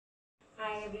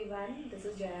Hi everyone, this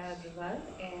is Jaya Agrawal,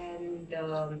 and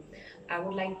I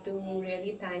would like to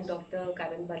really thank Dr.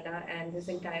 Karan Balla and his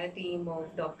entire team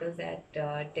of doctors at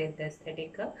Dent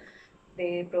Aesthetica.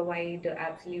 They provide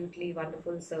absolutely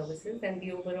wonderful services, and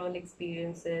the overall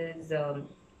experience is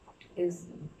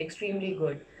extremely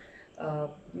good.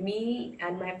 Me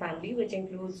and my family, which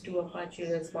includes two of our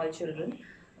children, small children,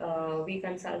 we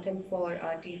consult him for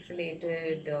our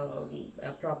teeth-related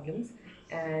problems,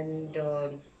 and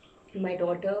my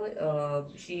daughter,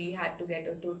 she had to get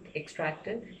her tooth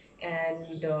extracted,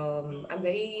 and I'm a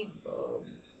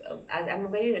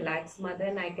very relaxed mother,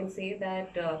 and I can say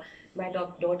that my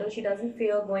daughter, she doesn't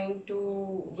fear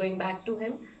going back to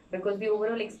him because the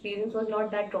overall experience was not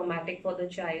that traumatic for the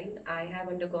child. I have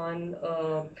undergone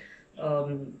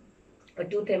a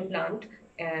tooth implant,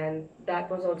 and that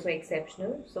was also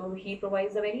exceptional. So he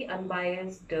provides a very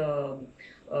unbiased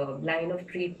line of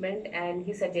treatment, and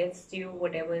he suggests you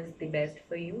whatever is the best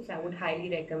for you. So I would highly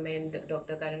recommend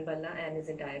Dr. Karan Balla and his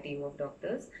entire team of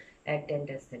doctors at Dent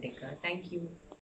Aesthetica. Thank you.